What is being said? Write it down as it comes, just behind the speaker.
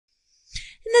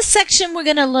In this section, we're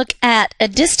going to look at a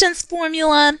distance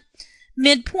formula,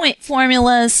 midpoint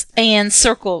formulas, and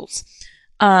circles.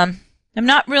 I'm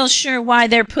not real sure why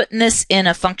they're putting this in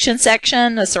a function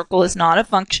section. A circle is not a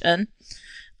function.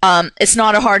 It's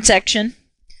not a hard section.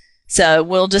 So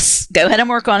we'll just go ahead and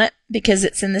work on it because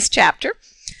it's in this chapter.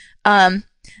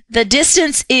 The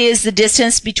distance is the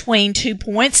distance between 2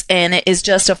 points, and it is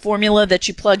just a formula that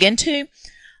you plug into.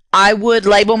 I would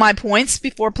label my points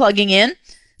before plugging in.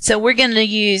 So we're going to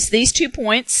use these 2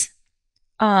 points,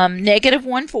 negative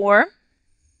 1, 4,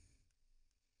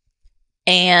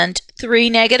 and 3,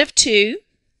 negative 2.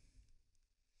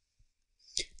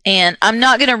 And I'm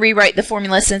not going to rewrite the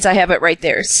formula since I have it right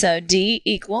there. So D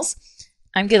equals,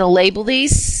 I'm going to label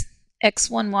these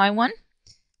x1, y1,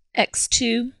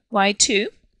 x2, y2.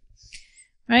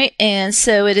 Right? And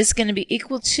so it is going to be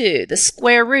equal to the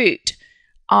square root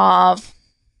of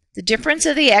the difference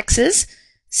of the x's.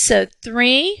 So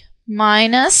 3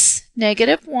 minus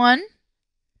negative 1.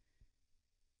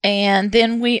 And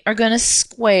then we are going to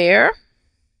square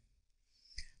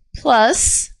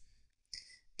plus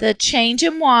the change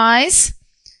in y's.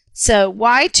 So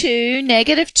y2,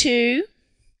 negative 2,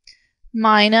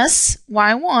 minus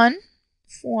y1,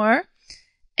 4.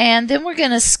 And then we're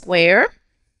going to square.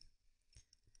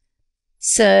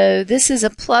 So this is a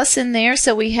plus in there.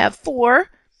 So we have 4.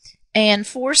 And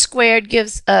 4 squared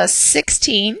gives us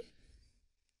 16.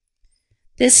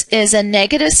 This is a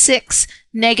negative 6.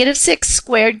 Negative 6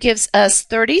 squared gives us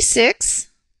 36.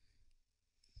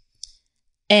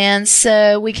 And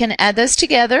so we can add those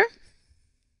together.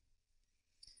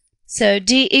 So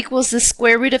D equals the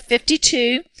square root of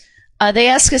 52. They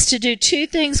ask us to do 2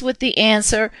 things with the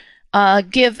answer.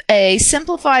 Give a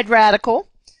simplified radical.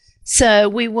 So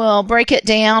we will break it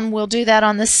down. We'll do that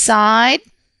on the side.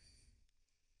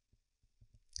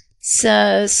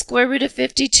 So square root of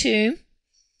 52.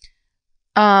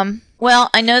 Well,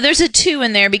 I know there's a 2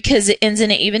 in there because it ends in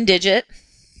an even digit.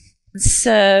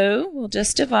 So we'll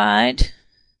just divide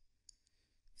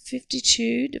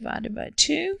 52 divided by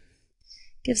 2.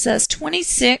 Gives us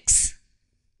 26.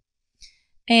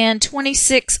 And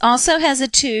 26 also has a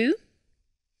 2.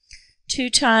 2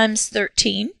 times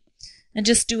 13. And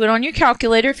just do it on your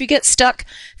calculator if you get stuck.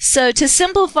 So to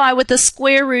simplify with the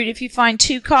square root, if you find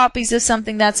 2 copies of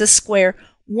something that's a square,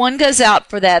 1 goes out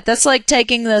for that. That's like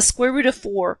taking the square root of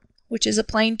 4, which is a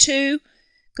plain 2,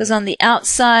 goes on the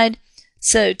outside.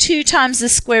 So 2 times the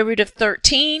square root of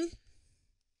 13.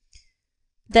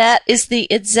 That is the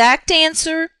exact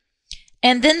answer.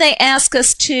 And then they ask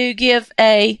us to give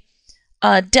a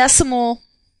decimal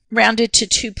rounded to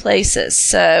 2 places.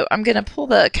 So I'm going to pull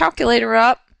the calculator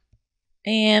up.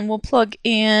 And we'll plug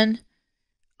in,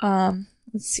 let's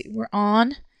see, we're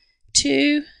on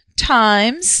 2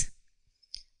 times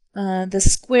the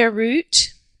square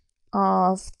root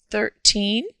of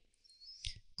 13.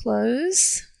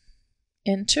 Close,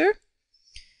 enter.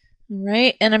 All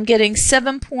right, and I'm getting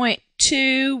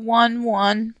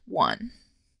 7.2111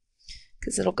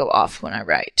 because it'll go off when I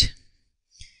write.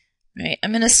 All right,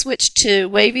 I'm going to switch to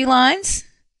wavy lines.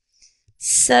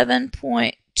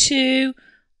 7.2111.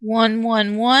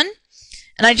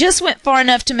 And I just went far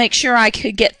enough to make sure I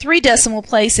could get 3 decimal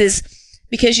places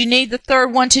because you need the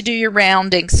third one to do your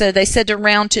rounding. So they said to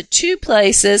round to 2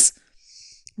 places,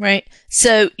 right?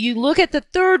 So you look at the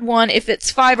third one. If it's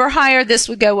 5 or higher, this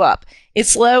would go up.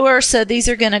 It's lower, so these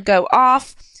are going to go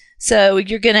off. So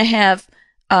you're going to have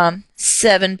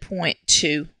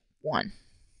 7.21.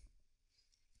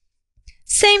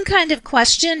 Same kind of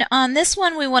question. On this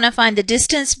one, we want to find the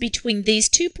distance between these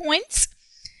 2 points.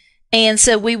 And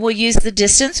so we will use the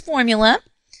distance formula.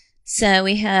 So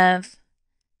we have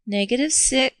negative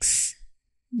 6,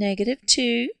 negative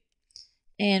 2,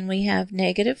 and we have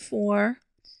negative 4,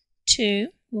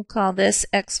 2. We'll call this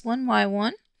x1,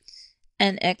 y1,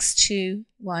 and x2,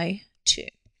 y2.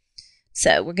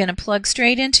 So we're going to plug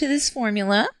straight into this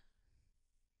formula.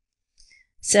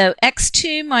 So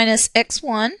x2 minus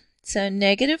x1, so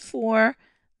negative 4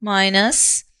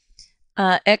 minus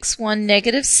x1,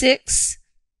 negative 6.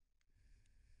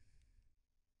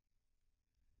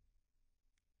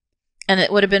 And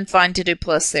it would have been fine to do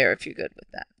plus there if you're good with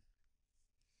that.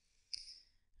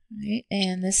 All right,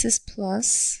 and this is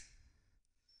plus.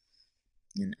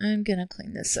 And I'm going to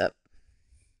clean this up.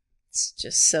 It's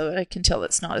just so I can tell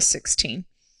it's not a 16.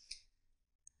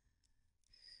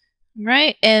 All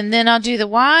right, and then I'll do the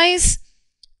y's.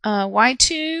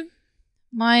 Y2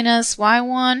 minus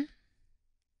y1.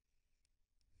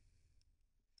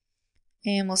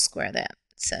 And we'll square that.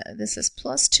 So this is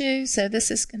plus 2. So this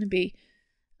is going to be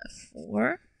a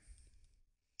 4.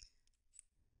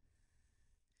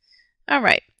 All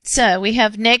right, so we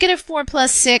have negative 4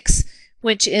 plus 6,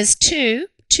 which is 2.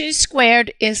 2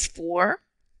 squared is 4.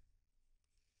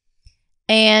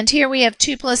 And here we have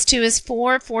 2 plus 2 is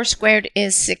 4. 4 squared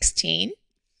is 16.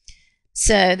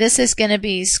 So this is going to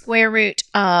be square root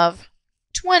of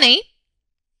 20.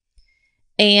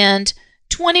 And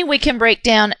 20 we can break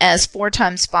down as 4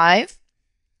 times 5.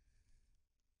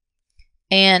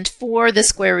 And 4, the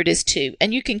square root is 2.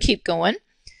 And you can keep going.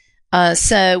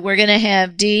 So we're going to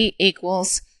have D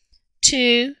equals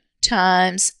 2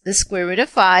 times the square root of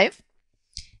 5.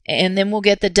 And then we'll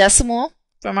get the decimal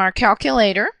from our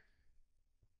calculator.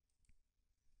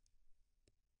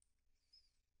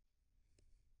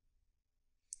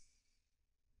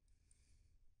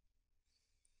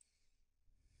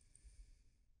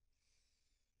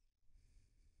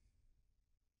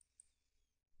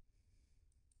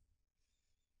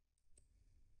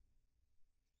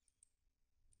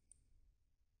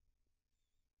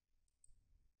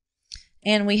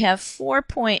 And we have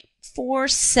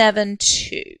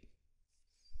 4.472.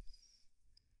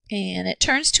 And it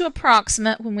turns to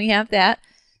approximate when we have that.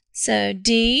 So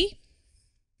D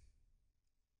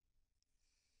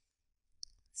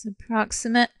is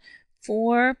approximate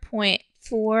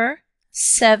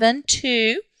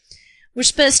 4.472. We're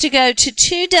supposed to go to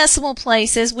 2 decimal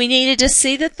places. We needed to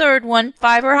see the third one.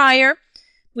 5 or higher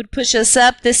would push us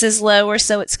up. This is lower,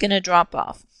 so it's going to drop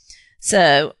off.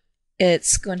 So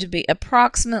it's going to be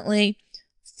approximately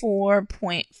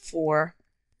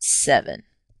 4.47.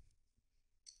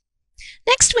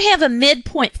 Next, we have a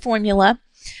midpoint formula.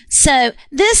 So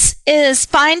this is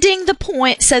finding the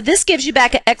point. So this gives you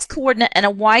back an x-coordinate and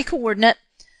a y-coordinate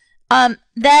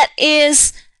that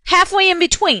is halfway in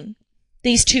between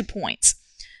these 2 points.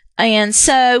 And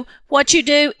so what you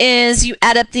do is you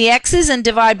add up the x's and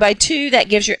divide by 2. That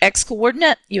gives your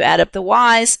x-coordinate. You add up the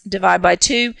y's, divide by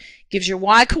 2. Gives your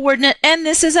y-coordinate, and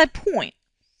this is a point.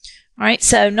 All right,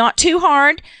 so not too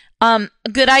hard. A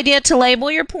good idea to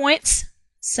label your points.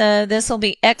 So this will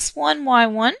be x1,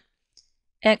 y1,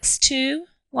 x2,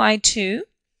 y2. All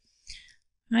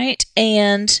right,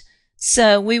 and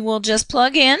so we will just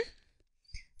plug in.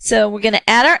 So we're going to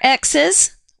add our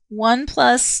x's, 1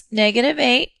 plus negative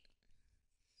 8,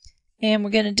 and we're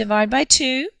going to divide by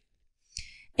 2.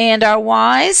 And our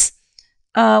y's,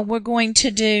 we're going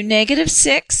to do negative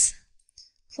 6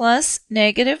 plus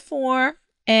negative 4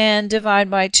 and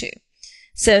divide by 2.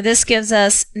 So this gives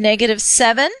us negative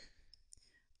 7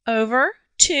 over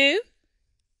 2.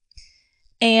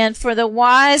 And for the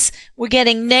y's, we're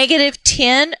getting negative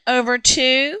 10 over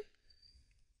 2,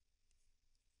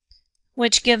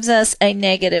 which gives us a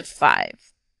negative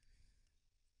 5.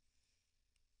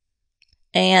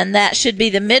 And that should be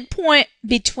the midpoint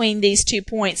between these 2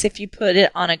 points if you put it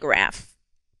on a graph.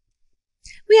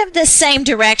 We have the same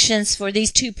directions for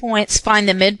these 2 points, find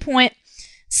the midpoint.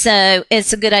 So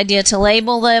it's a good idea to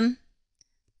label them.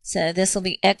 So this will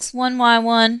be x1,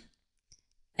 y1,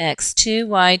 x2,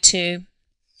 y2.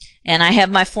 And I have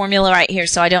my formula right here,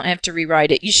 so I don't have to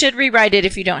rewrite it. You should rewrite it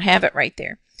if you don't have it right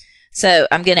there. So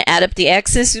I'm going to add up the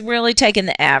x's, really taking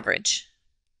the average.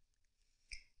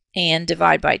 And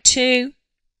divide by 2.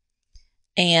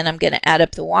 And I'm going to add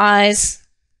up the y's.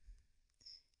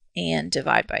 And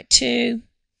divide by 2.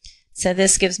 So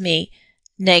this gives me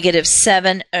negative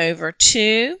 7 over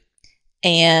 2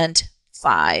 and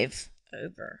 5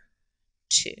 over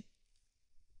 2.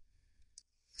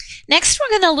 Next, we're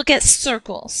going to look at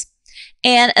circles.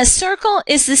 And a circle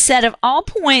is the set of all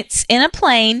points in a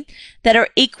plane that are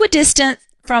equidistant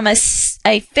from a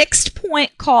fixed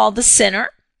point called the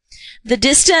center. The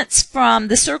distance from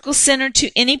the circle center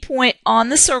to any point on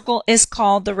the circle is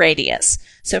called the radius.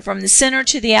 So from the center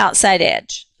to the outside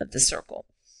edge of the circle.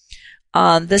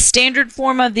 The standard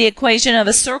form of the equation of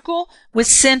a circle with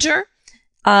center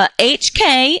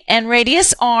hk and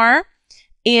radius r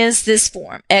is this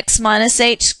form. X minus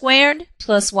h squared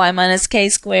plus y minus k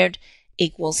squared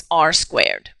equals r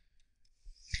squared.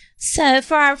 So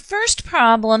for our first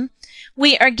problem,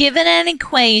 we are given an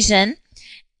equation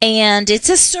and it's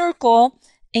a circle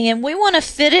and we want to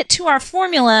fit it to our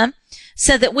formula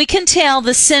so that we can tell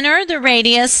the center, the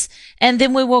radius, and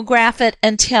then we will graph it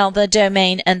and tell the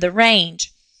domain and the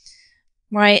range.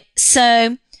 Right?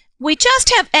 So we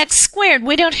just have x squared.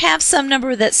 We don't have some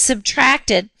number that's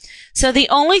subtracted. So the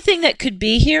only thing that could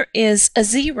be here is a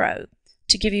 0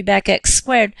 to give you back x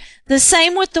squared. The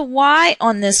same with the y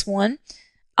on this one.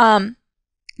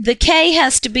 The k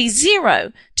has to be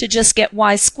 0 to just get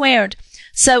y squared.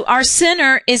 So our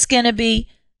center is going to be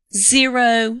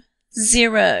 0,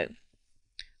 0.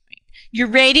 Your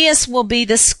radius will be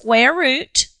the square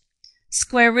root.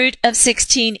 Square root of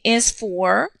 16 is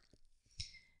 4.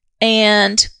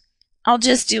 And I'll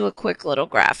just do a quick little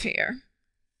graph here.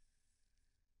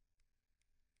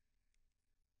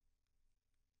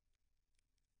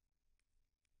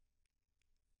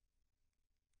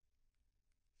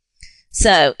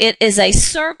 So it is a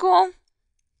circle.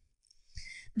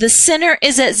 The center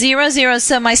is at 0, 0,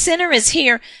 so my center is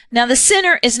here. Now the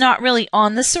center is not really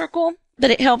on the circle,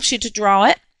 but it helps you to draw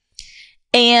it.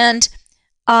 And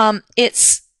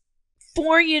it's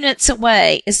 4 units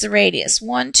away is the radius.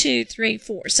 1, 2, 3,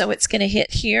 4. So it's going to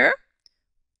hit here.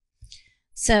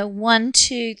 So 1,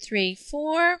 2, 3,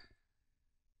 4.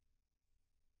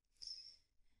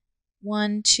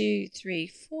 1, 2, 3,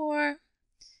 4.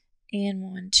 And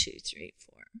 1, 2, 3,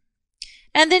 4.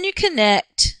 And then you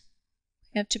connect.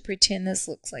 You have to pretend this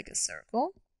looks like a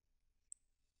circle.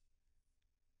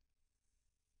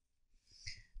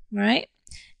 Right?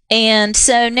 And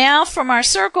so now from our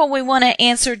circle, we want to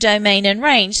answer domain and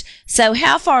range. So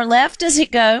how far left does it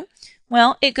go?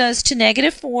 Well, it goes to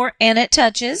 -4 and it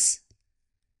touches.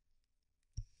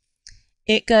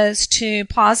 It goes to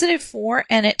 +4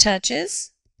 and it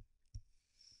touches.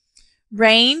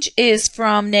 Range is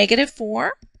from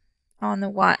 -4 on the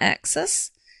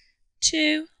y-axis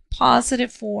to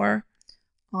 +4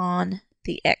 on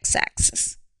the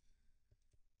x-axis.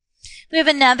 We have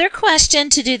another question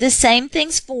to do the same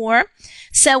things for.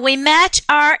 So we match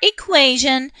our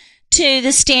equation to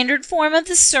the standard form of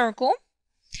the circle.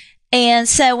 And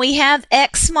so we have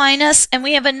x minus, and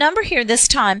we have a number here this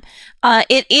time.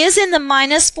 It is in the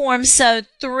minus form, so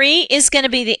 3 is going to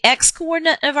be the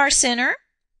x-coordinate of our center.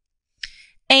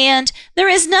 And there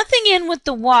is nothing in with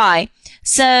the y,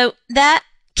 so that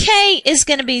k is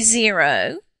going to be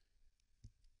 0.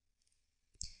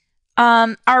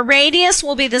 Our radius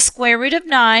will be the square root of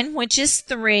 9, which is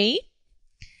 3.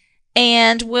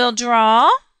 And we'll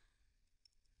draw.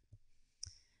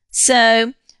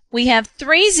 So we have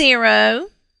 3, 0.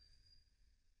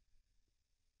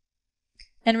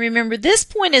 And remember, this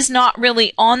point is not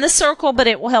really on the circle, but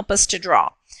it will help us to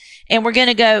draw. And we're going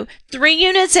to go 3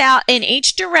 units out in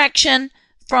each direction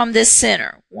from this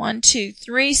center. 1, 2,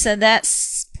 3. So that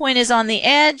point is on the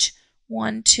edge.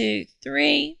 1, 2,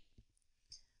 3.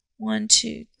 1,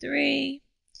 2, 3.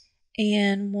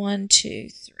 And 1, 2,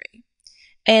 3.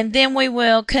 And then we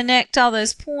will connect all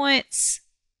those points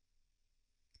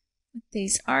with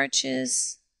these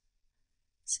arches.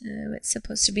 So it's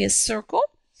supposed to be a circle.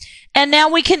 And now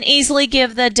we can easily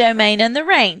give the domain and the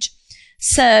range.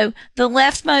 So the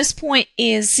leftmost point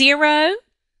is 0.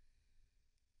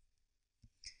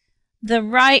 The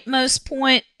rightmost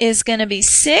point is going to be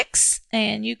 6,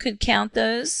 and you could count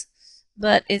those,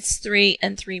 but it's 3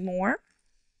 and 3 more.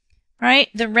 All right,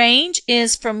 the range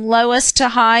is from lowest to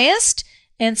highest,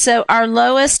 and so our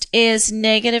lowest is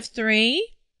 -3,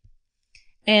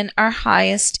 and our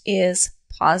highest is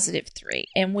 +3,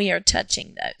 and we are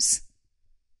touching those.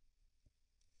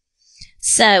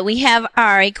 So we have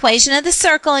our equation of the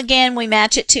circle again. We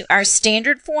match it to our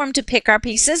standard form to pick our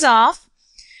pieces off.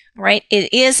 All right,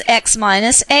 it is x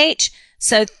minus h,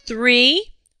 so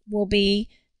 3 will be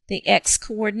the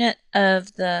x-coordinate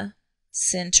of the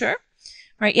center.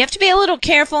 All right, you have to be a little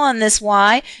careful on this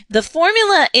y. The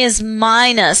formula is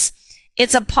minus.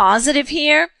 It's a positive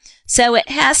here, so it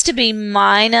has to be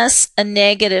minus a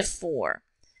 -4.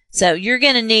 So you're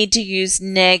going to need to use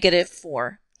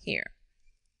 -4 here.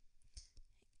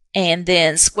 And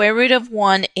then square root of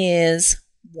 1 is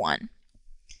 1.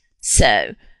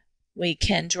 So we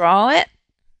can draw it.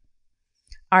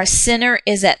 Our center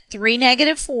is at 3,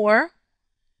 -4.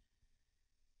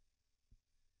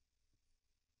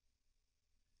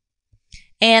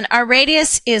 And our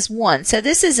radius is 1. So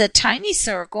this is a tiny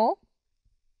circle.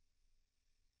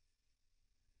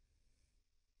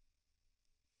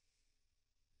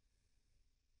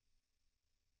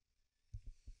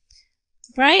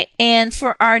 Right? And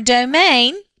for our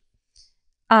domain,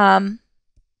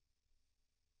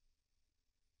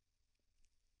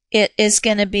 it is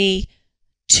going to be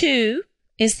 2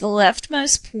 is the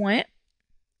leftmost point,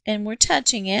 and we're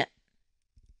touching it.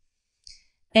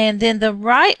 And then the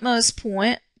rightmost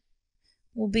point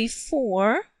will be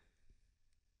 4.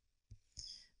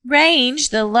 Range,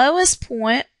 the lowest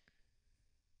point,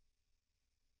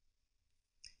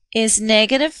 is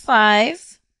 -5.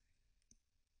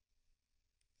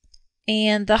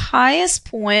 And the highest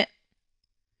point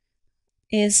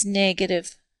is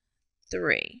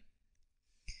 -3.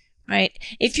 Right?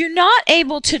 If you're not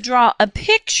able to draw a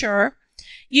picture,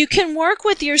 you can work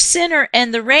with your center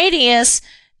and the radius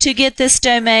to get this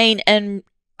domain and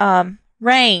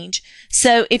range.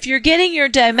 So if you're getting your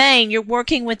domain, you're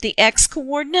working with the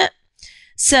x-coordinate.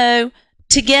 So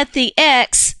to get the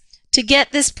x, To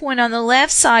get this point on the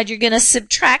left side, you're going to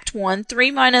subtract 1,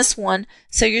 3 minus 1,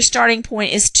 so your starting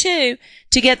point is 2.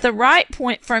 To get the right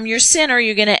point from your center,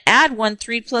 you're going to add 1,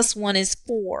 3 plus 1 is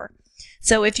 4.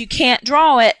 So if you can't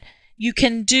draw it, you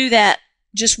can do that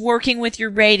just working with your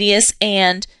radius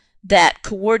and that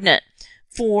coordinate.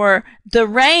 For the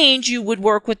range, you would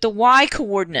work with the y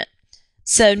coordinate.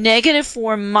 So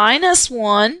 -4 minus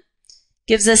 1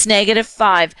 gives us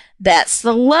 -5. That's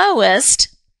the lowest.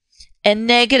 And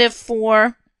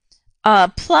 -4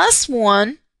 plus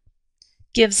 1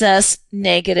 gives us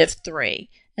 -3.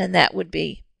 And that would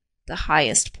be the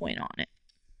highest point on it.